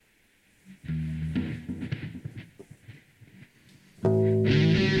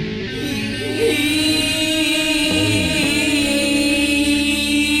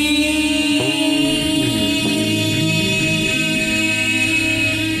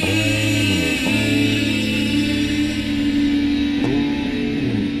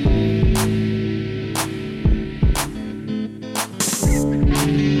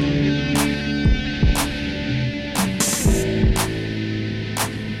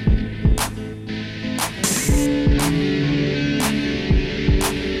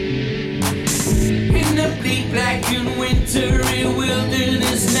wintry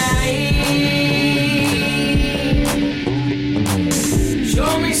wilderness night.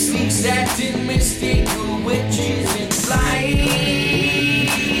 Show me sleek satin mystical witches in flight.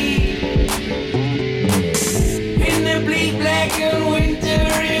 In the bleak black and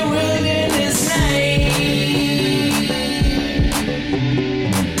wintry wilderness night.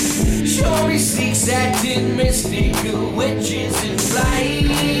 Show me sleek satin mystical witches in flight.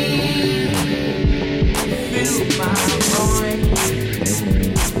 Fill my mind.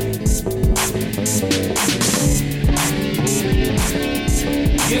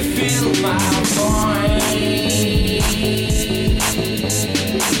 You fill my mind.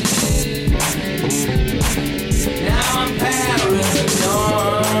 Now I'm paranoid.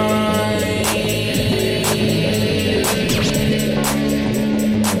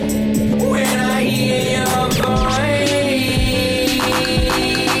 When I hear your voice,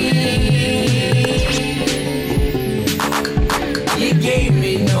 you gave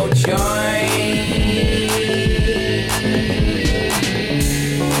me no choice.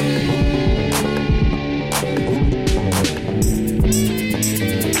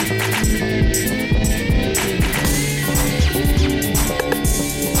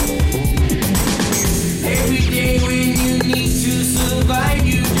 Every day when you need to survive,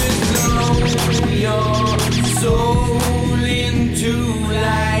 you just blow your soul into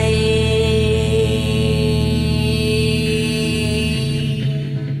light.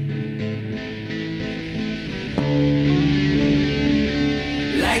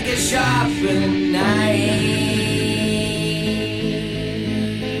 Like a sharpened knife.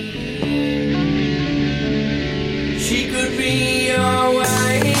 She could be your wife.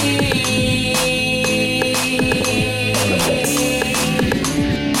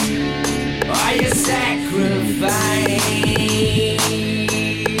 Or your sacrifice.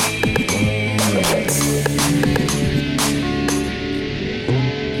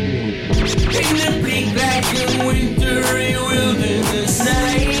 In the bleak black and wintry wilderness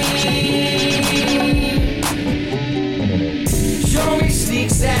night. Show me sleek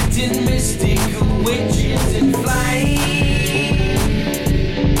satin mystical witches in flight.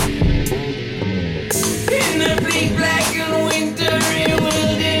 In the bleak black and wintry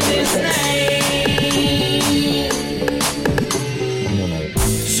wilderness night.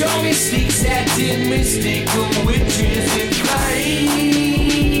 Show me sleek satin mystical witches in flight.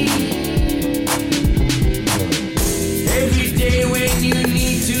 Every day when you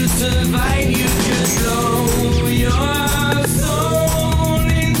need to survive, you just blow your soul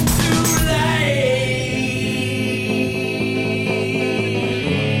into light.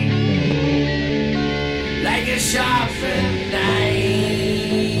 Like a sharpened knife.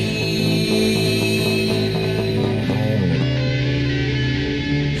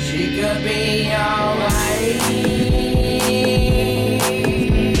 She could be your wife.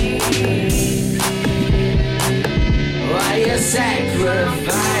 Why you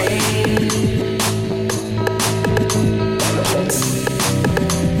sacrifice?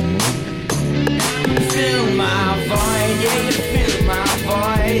 Fill my void, yeah, you fill my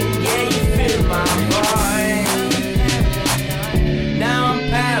void, yeah, you fill my void. Now I'm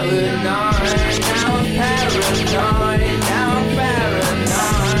paranoid, now I'm paranoid, now I'm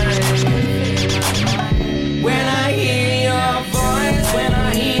paranoid. When I hear your voice, when I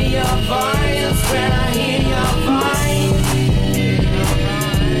hear your voice, when I hear your voice,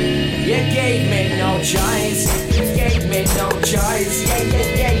 you gave me no choice, you gave me no choice, yeah, you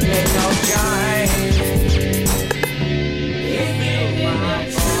gave me no choice. You fill my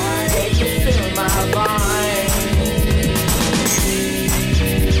void, yeah, you fill my void.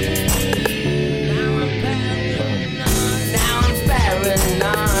 Now I'm paranoid, now I'm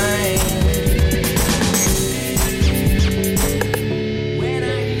paranoid. When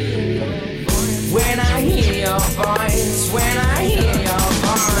I hear your voice, when I hear your voice, when I hear your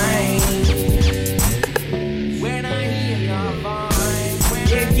voice. When I hear your voice,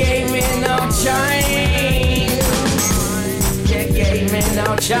 you gave me no choice. You gave me no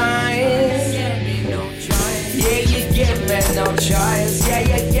choice. Yeah, you give me no choice. Yeah,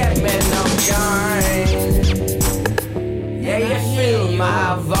 you give me no choice. Yeah, you fill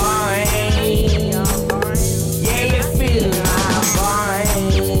my void. Yeah, you fill my void.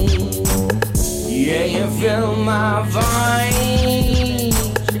 Yeah, you fill my void.